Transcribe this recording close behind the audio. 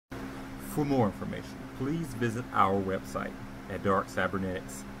For more information, please visit our website at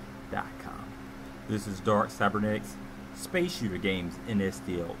DarkCybernetics.com. This is DarkCybernetics Space Shooter Games in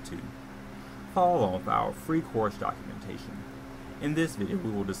SDL2. Follow along with our free course documentation. In this video,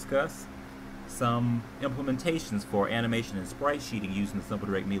 we will discuss some implementations for animation and sprite sheeting using the Simple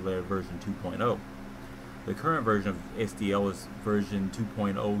Directmedia Layer version 2.0. The current version of SDL is version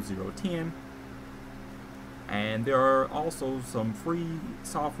 2.0.010, and there are also some free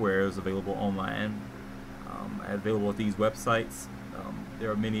softwares available online, available at these websites. There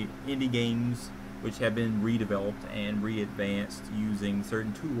are many indie games which have been redeveloped and re-advanced using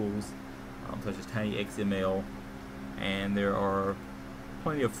certain tools such as TinyXML, and there are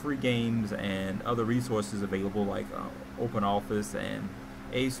plenty of free games and other resources available like OpenOffice and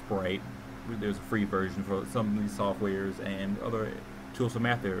Sprite. There's a free version for some of these softwares and other tools for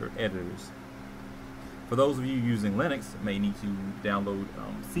math editors. For those of you using Linux, you may need to download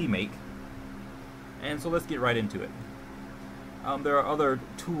CMake. And so let's get right into it. There are other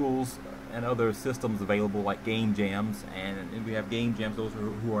tools and other systems available like game jams, and we have game jams. Those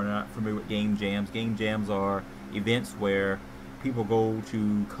who are not familiar with game jams are events where people go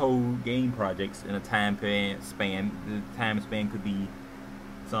to code game projects in a time span. The time span could be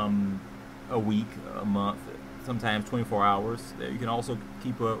a week, a month, sometimes 24 hours. You can also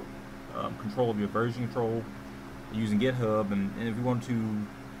keep control of your version control using GitHub, and if you want to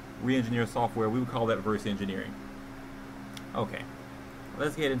re-engineer software, we would call that reverse engineering. Okay,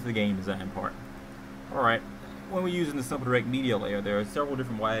 let's get into the game design part. Alright, when we're using the Simple Directmedia Layer, there are several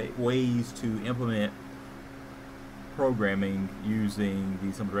different ways to implement programming using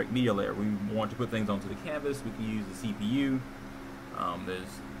the Simple Directmedia Layer. We want to put things onto the canvas. We can use the CPU.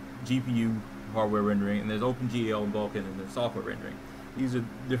 There's GPU hardware rendering, and there's OpenGL and Vulkan, and there's software rendering. These are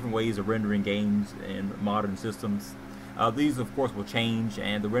different ways of rendering games in modern systems. These, of course, will change,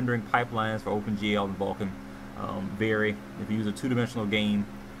 and the rendering pipelines for OpenGL and Vulkan vary. If you use a two-dimensional game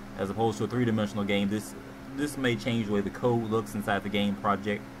as opposed to a three-dimensional game, this may change the way the code looks inside the game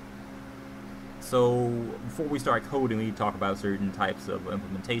project. So before we start coding, we need to talk about certain types of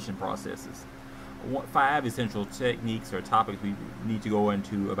implementation processes. 5 essential techniques or topics we need to go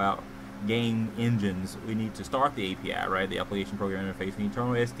into about game engines. We need to start the API, right, the application program interface. We need to turn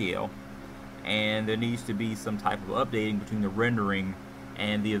on SDL, and there needs to be some type of updating between the rendering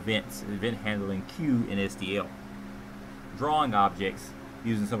and the event handling queue in SDL. Drawing objects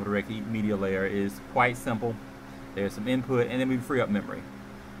using Simple Directmedia Layer is quite simple. There's some input, and then we free up memory.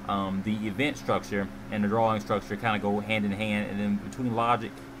 The event structure and the drawing structure kind of go hand in hand, and then between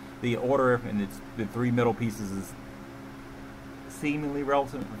logic, the order and the 3 middle pieces is seemingly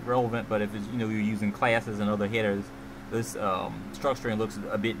relevant, but if it's, you're using classes and other headers, this structuring looks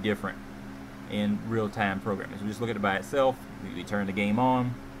a bit different in real-time programming. So we just look at it by itself. We turn the game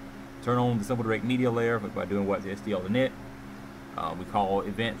on, turn on the Simple Directmedia Layer by doing what's SDL init. We call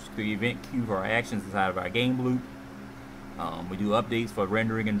events the event queue for our actions inside of our game loop. We do updates for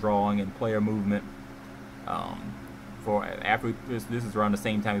rendering and drawing and player movement. This is around the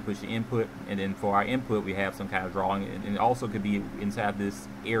same time we push the input, and then for our input we have some kind of drawing, and it also could be inside this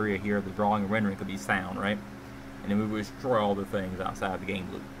area here. The drawing and rendering could be sound, right? And then we would destroy all the things outside the game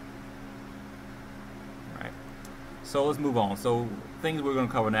loop. All right. So let's move on. So things we're going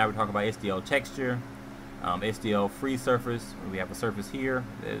to cover now. We talk about SDL texture, SDL free surface. We have a surface here.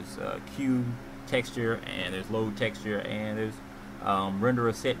 There's Q texture, and there's load texture, and there's render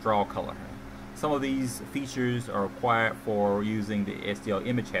a set draw color. Some of these features are required for using the SDL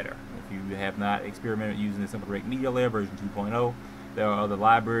image header. If you have not experimented using the Simple Directmedia Layer version 2.0, there are other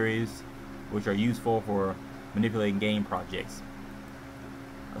libraries which are useful for manipulating game projects.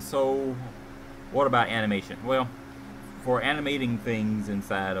 So what about animation? Well, for animating things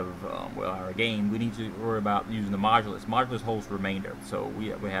inside of our game, we need to worry about using the modulus. Modulus holds the remainder. So we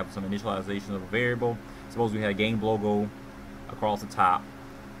have some initialization of a variable. Suppose we had a game logo across the top,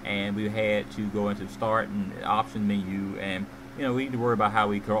 and we had to go into start and option menu, and we need to worry about how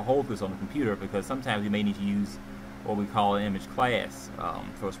we hold this on the computer, because sometimes we may need to use what we call an image class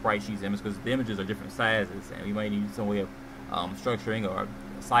for sprite sheets images, because the images are different sizes, and we might need some way of structuring or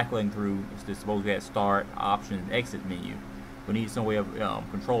cycling through. Suppose we had start, option, and exit menu. We need some way of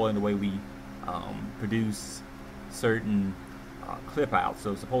controlling the way we produce certain clip outs.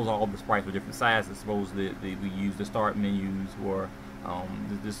 So suppose all the sprites were different sizes. Suppose we use the start menus, or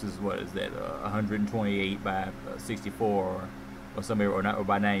this is, what is that, 128 by 64 or somewhere, or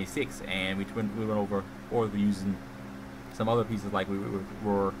by 96, and we went over, or we're using some other pieces like we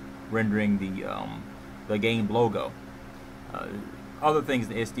were rendering the game logo. Other things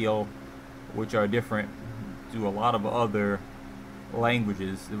in SDL which are different to a lot of other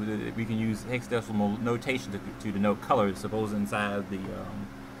languages. We can use hexadecimal notation to denote colors. Suppose inside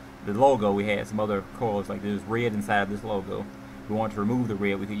the logo we had some other colors, like there's red inside this logo. If we want to remove the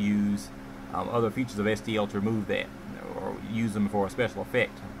red, we could use other features of SDL to remove that, or use them for a special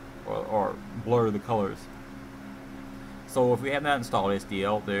effect, or blur the colors. So if we have not installed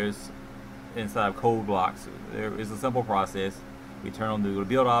SDL, there's inside of code blocks, there is a simple process. We turn on the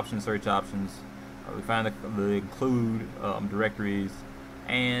build options, search options, we find the include directories,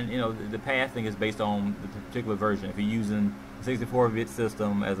 and the pathing is based on the particular version. If you're using a 64-bit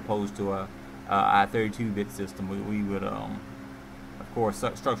system as opposed to a 32-bit system, we would of course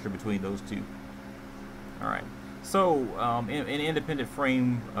structure between those two. Alright, so in independent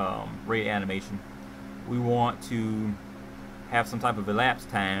frame rate animation, we want to have some type of elapsed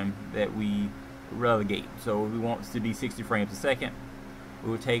time that we relegate. So we want it to be 60 frames a second.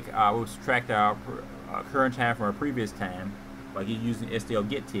 We would we'll subtract our current time from our previous time by using SDL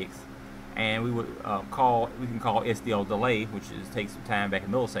get ticks, and we would we can call SDL delay, which takes time back in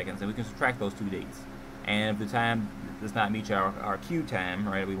milliseconds, and we can subtract those 2 days. And if the time does not meet our queue time,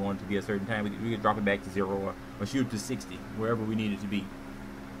 right, we want it to be a certain time, we could drop it back to 0 or shoot it to 60, wherever we need it to be.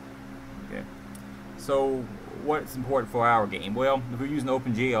 Okay. So what's important for our game? Well, if we're using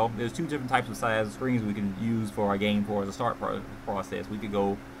OpenGL, there's 2 different types of size of screens we can use for our game for as a start process. We could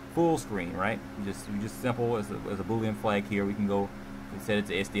go full screen, right? Just simple as a Boolean flag here. We can go and set it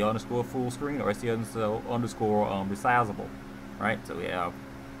to SDL underscore full screen or SDL underscore resizable, right? So we have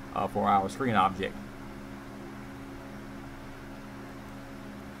for our screen object.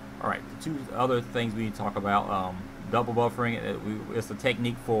 All right, the 2 other things we need to talk about. Double buffering, it's a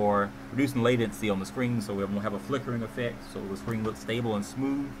technique for reducing latency on the screen, so we won't have a flickering effect, so the screen looks stable and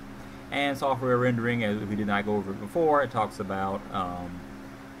smooth. And software rendering, as we did not go over it before, it talks about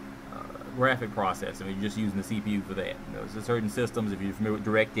graphic processing. We're just using the CPU for that. There's certain systems, if you're familiar with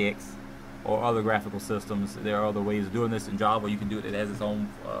DirectX or other graphical systems, there are other ways of doing this. In Java, you can do it. It has its own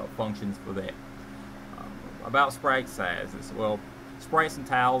functions for that. About sprite sizes, well, sprites and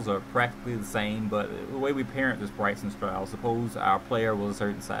tiles are practically the same, but the way we parent the sprites and tiles, suppose our player was a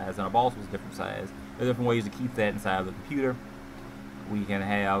certain size and our boss was a different size. There are different ways to keep that inside of the computer. We can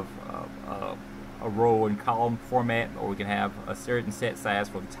have a row and column format, or we can have a certain set size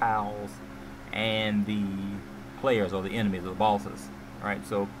for the tiles and the players, or the enemies, or the bosses. Alright,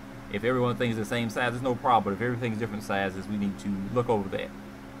 so if everyone thinks the same size, there's no problem, but if everything's different sizes, we need to look over that.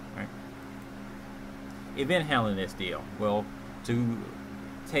 Right? Event handling SDL. Well, to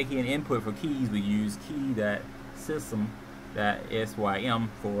take in input for keys, we use key.system.sym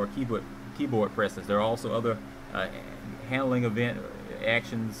for keyboard presses. There are also other handling event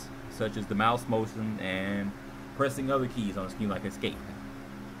actions, such as the mouse motion and pressing other keys on the screen, like escape.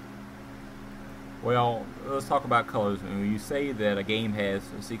 Well, let's talk about colors. When you say that a game has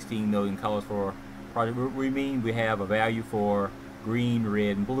 16 million colors for a project, we mean we have a value for green,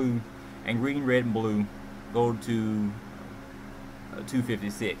 red, and blue, and green, red, and blue go to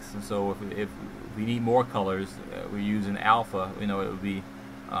 256. And so if we need more colors, we're using alpha. It would be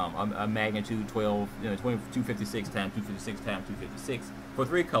a magnitude 256 times 256 times 256. For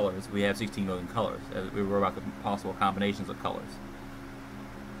 3 colors, we have 16 million colors. We were about the possible combinations of colors.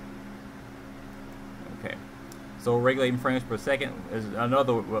 Okay, so regulating frames per second is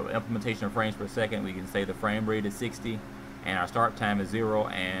another implementation of frames per second. We can say the frame rate is 60, and our start time is 0,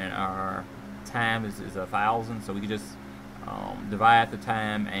 and our time is 1,000. So we can just divide the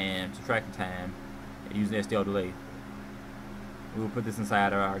time and subtract the time using SDL delay. We will put this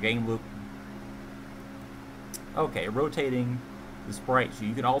inside our game loop. Okay, rotating the sprite. So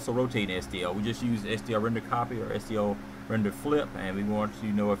you can also rotate in SDL. We just use SDL render copy or SDL render flip, and we want to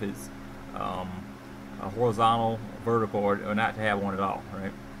know if it's a horizontal, vertical, or not to have one at all.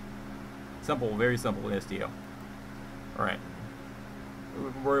 Right? Simple, very simple in SDL. All right.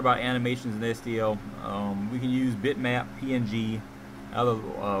 We can worry about animations in SDL. We can use bitmap, PNG, other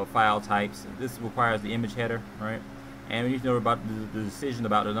file types. This requires the image header, right? And we need to know about the decision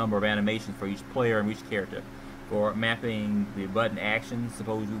about the number of animations for each player and each character. For mapping the button actions,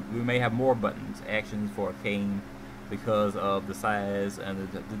 suppose we may have more buttons, actions for a game, because of the size and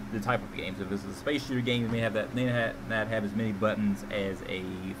the type of games. If it's a space shooter game, you may not have as many buttons as a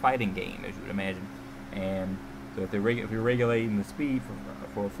fighting game, as you would imagine. And so if you're regulating the speed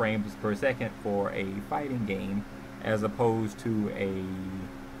for frames per second for a fighting game, as opposed to a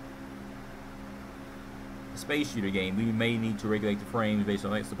space shooter game, we may need to regulate the frames based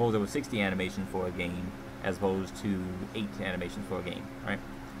on, like, suppose there was 60 animations for a game as opposed to 8 animations for a game, right?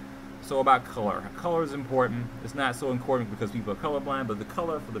 So about color. Color is important. It's not so important because people are colorblind, but the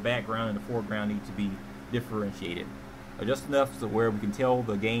color for the background and the foreground need to be differentiated. just enough so where we can tell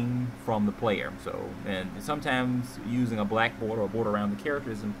the game from the player. So, and sometimes using a blackboard or a board around the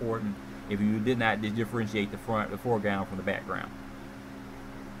character is important if you did not differentiate the foreground from the background.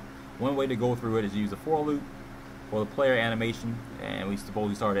 One way to go through it is use a for loop for the player animation, and we suppose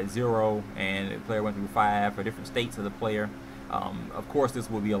we started at 0 and the player went through 5 for different states of the player. Of course, this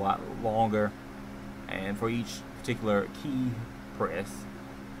will be a lot longer, and for each particular key press,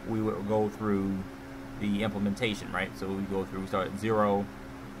 we will go through the implementation, right? So we start at 0,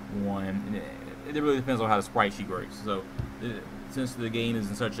 1, and it really depends on how the sprite sheet works. So since the game is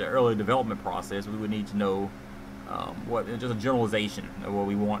in such an early development process, we would need to know just a generalization of what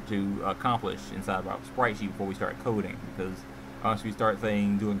we want to accomplish inside of our sprite sheet before we start coding, because once we start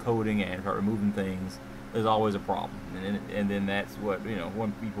doing coding and start removing things, there's always a problem, and then that's what, you know,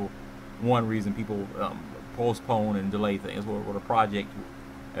 one reason people postpone and delay things. What a project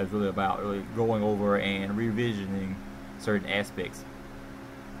is really about, really going over and revisioning certain aspects.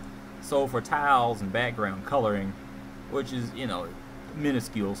 So for tiles and background coloring, which is, you know,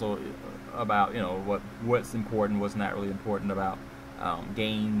 minuscule, so about, you know, what's important, what's not really important about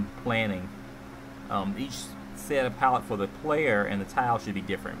game planning. Each set of palette for the player and the tile should be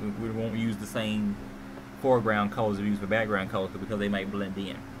different. We won't use the same foreground colors we use for background colors because they might blend in.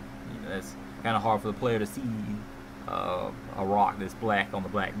 You know, that's kind of hard for the player to see a rock that's black on the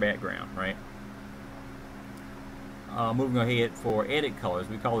black background, right? Moving ahead for edit colors,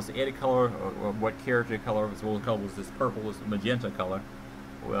 we call this the edit color, or what character color. So we'll call this purple, this magenta color.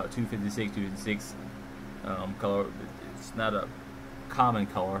 Well, 256 color. It's not a common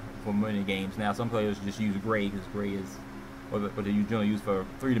color for many games. Now, some players just use gray because gray is what they generally use for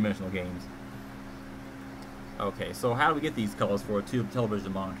three-dimensional games. Okay, so how do we get these colors for a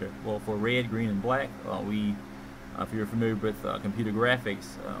television monitor? Well, for red, green, and black, if you're familiar with computer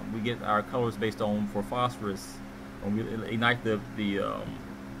graphics, we get our colors based on, for phosphorus, when we ignite their diodes,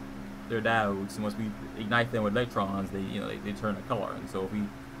 and once we ignite them with electrons, they turn a color. And so if we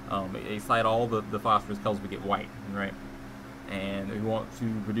excite all the phosphorus colors, we get white, right? And if we want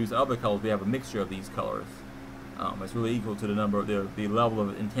to produce other colors, we have a mixture of these colors. It's really equal to the number of the level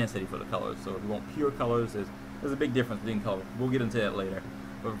of intensity for the colors. So if we want pure colors, there's a big difference between colors. We'll get into that later.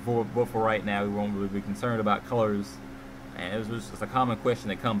 But for right now, we won't really be concerned about colors. And it's just a common question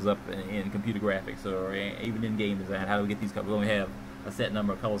that comes up in computer graphics or even in game design. How do we get these colors? We only have a set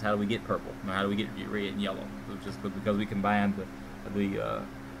number of colors. How do we get purple? How do we get red and yellow? So just because we combine the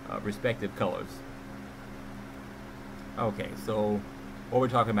respective colors. Okay, so what we're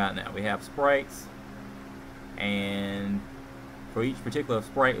talking about now, we have sprites, and for each particular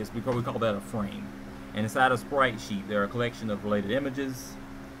sprite, we call that a frame. And inside a sprite sheet, there are a collection of related images,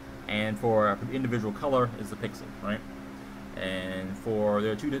 and for individual color is a pixel, right? And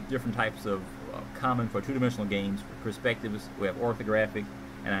there are two different types of common for two-dimensional games. Perspectives, we have orthographic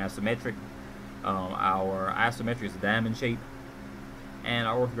and isometric. Our isometric is a diamond shape, and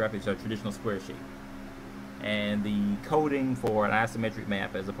our orthographic is a traditional square shape. And the coding for an isometric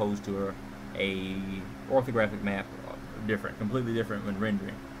map as opposed to a orthographic map are different, completely different when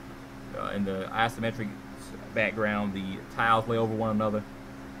rendering. In the isometric background, the tiles lay over one another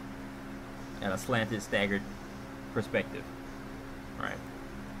and a slanted, staggered perspective. Right.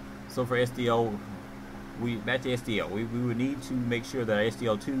 So for SDL, back to SDL, we would need to make sure that our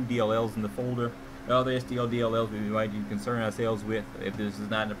SDL2 DLLs in the folder. The other SDL DLLs we might concern ourselves with, if this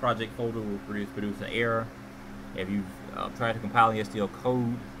is not in the project folder, will produce an error. If you've tried to compile the SDL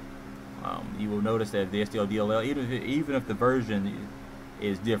code, you will notice that the SDL DLL, even if the version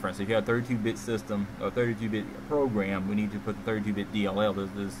is different, so if you have a 32-bit system or 32-bit program, we need to put the 32-bit DLL.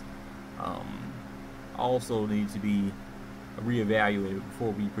 This also needs to be reevaluated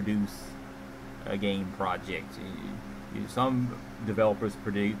before we produce a game project. Some developers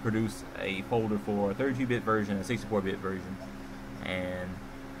produce a folder for a 32-bit version and a 64-bit version, and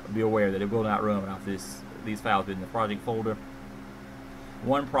be aware that it will not run without these files in the project folder.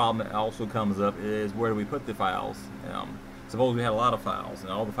 One problem that also comes up is where do we put the files? Suppose we had a lot of files and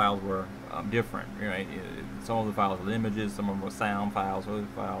all the files were different, right? Some of the files were images, some of them were sound files, other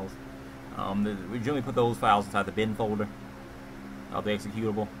files. We generally put those files inside the bin folder of the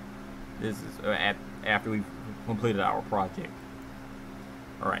executable. This is after we've completed our project.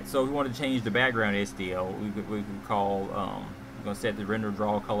 Alright, so if we want to change the background SDL, we could call, we're going to set the render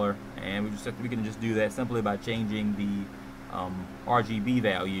draw color, and we can just do that simply by changing the RGB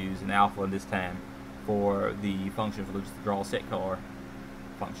values in alpha this time for the function for the draw set color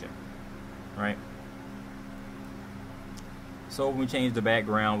function. Alright. So when we change the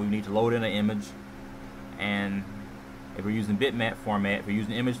background, we need to load in an image, and if we're using bitmap format, if we're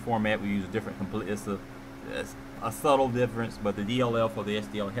using image format, we use a different a subtle difference, but the DLL for the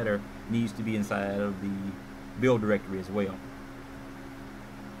SDL header needs to be inside of the build directory as well.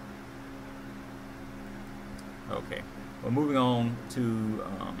 Okay, well, moving on to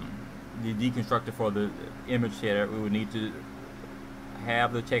the deconstructor for the image header, we would need to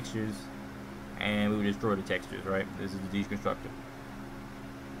have the textures, and we would destroy the textures, right? This is the deconstructor.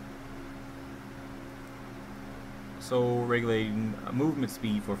 So regulating movement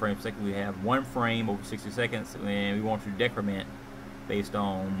speed for frame per second, we have 1 frame over 60 seconds, and we want to decrement based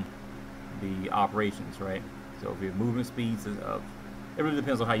on the operations, right? So if we have movement speeds of, it really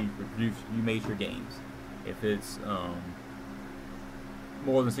depends on how you make your games. If it's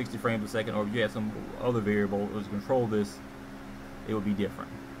more than 60 frames a second, or if you have some other variable to control this, it would be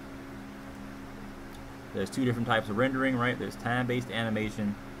different. There's 2 different types of rendering, right? There's time-based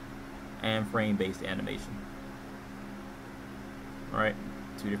animation and frame-based animation. Alright,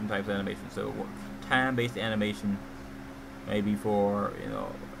 2 different types of animation. So time-based animation may be for, you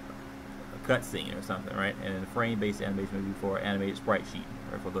know, a cutscene or something, right? And frame-based animation may be for animated sprite sheet.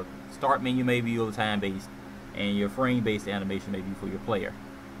 Or for the start menu may be the time-based, and your frame-based animation may be for your player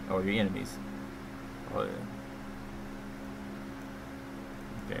or your enemies. Okay.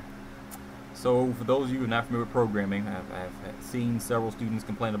 So for those of you who are not familiar with programming, I've seen several students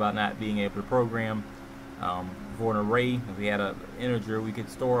complain about not being able to program. For an array, if we had an integer, we could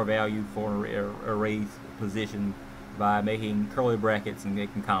store a value for an array's position by making curly brackets and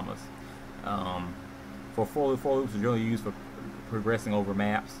making commas. For for loops, are generally used for progressing over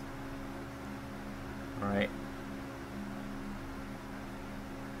maps. Alright.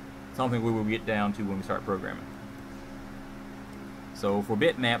 Something we will get down to when we start programming. So for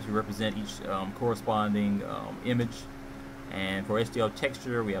bitmaps, we represent each corresponding image, and for SDL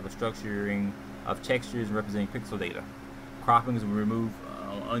texture, we have a structuring of textures representing pixel data. Cropping is we remove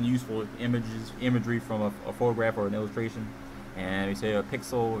unuseful imagery from a photograph or an illustration, and we say a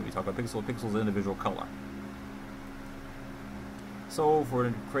pixel. We talk about pixel's individual color. So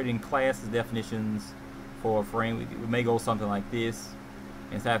for creating classes definitions for a frame, we may go something like this.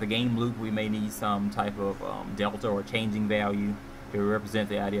 Inside the game loop, we may need some type of delta or changing value to represent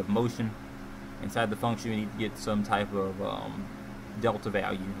the idea of motion. Inside the function, we need to get some type of delta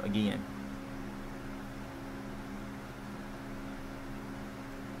value again.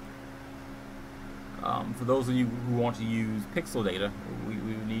 For those of you who want to use pixel data, we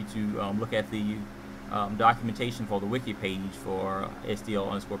need to look at the documentation for the wiki page for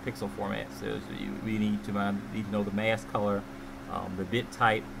SDL_pixel format. So we need to know the mask color, the bit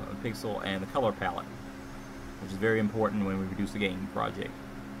type of pixel, and the color palette, which is very important when we produce a game project.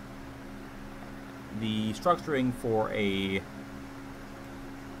 The structuring for a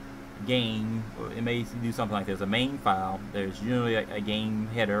game, it may do something like this: a main file. There's generally a game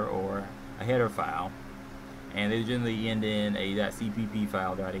header or a header file, and they generally end in a .cpp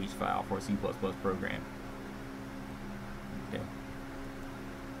file, .h file for a C++ program. Okay.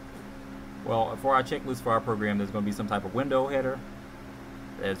 Well, for our checklist for our program, there's going to be some type of window header.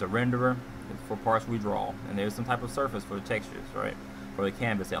 There's a renderer for parts we draw, and there's some type of surface for the textures, right, for the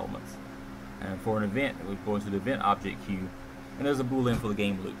canvas elements. And for an event, we go into the event object queue, and there's a boolean for the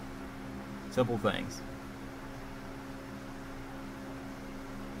game loop. Simple things.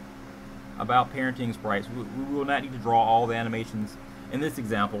 About parenting sprites, we will not need to draw all the animations. In this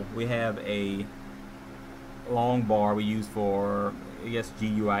example, we have a long bar we use for, I guess,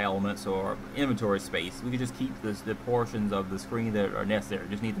 GUI elements or inventory space. We can just keep the portions of the screen that are necessary.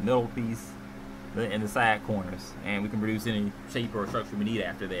 Just need the middle piece and the side corners, and we can produce any shape or structure we need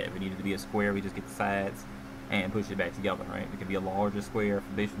after that. If we need it to be a square, we just get the sides and push it back together, right? It can be a larger square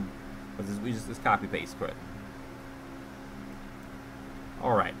for this, because we just copy paste cut.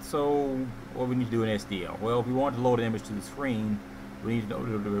 Alright, so what we need to do in SDL? Well, if we want to load an image to the screen, we need to know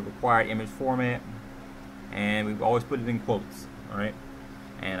the required image format, and we've always put it in quotes, alright?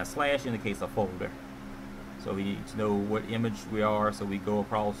 And a slash indicates a folder. So we need to know what image we are, so we go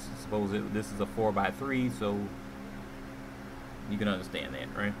across, suppose this is a 4x3, so you can understand that,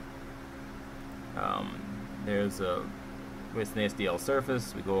 right? It's an SDL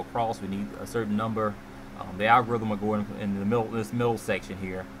surface, we go across, we need a certain number. The algorithm will go in the middle, this middle section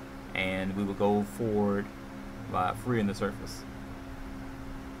here, and we will go forward by freeing the surface.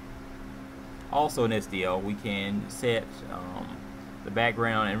 Also in SDL, we can set the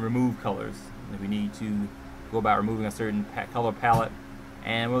background and remove colors if we need to go about removing a certain color palette.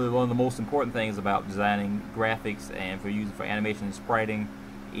 And really one of the most important things about designing graphics and for using for animation and spriting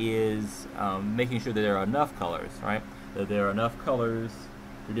is making sure that there are enough colors, right? That there are enough colors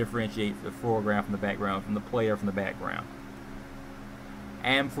to differentiate the foreground from the background, from the player from the background.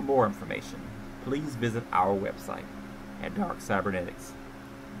 And for more information, please visit our website at DarkCybernetics.com.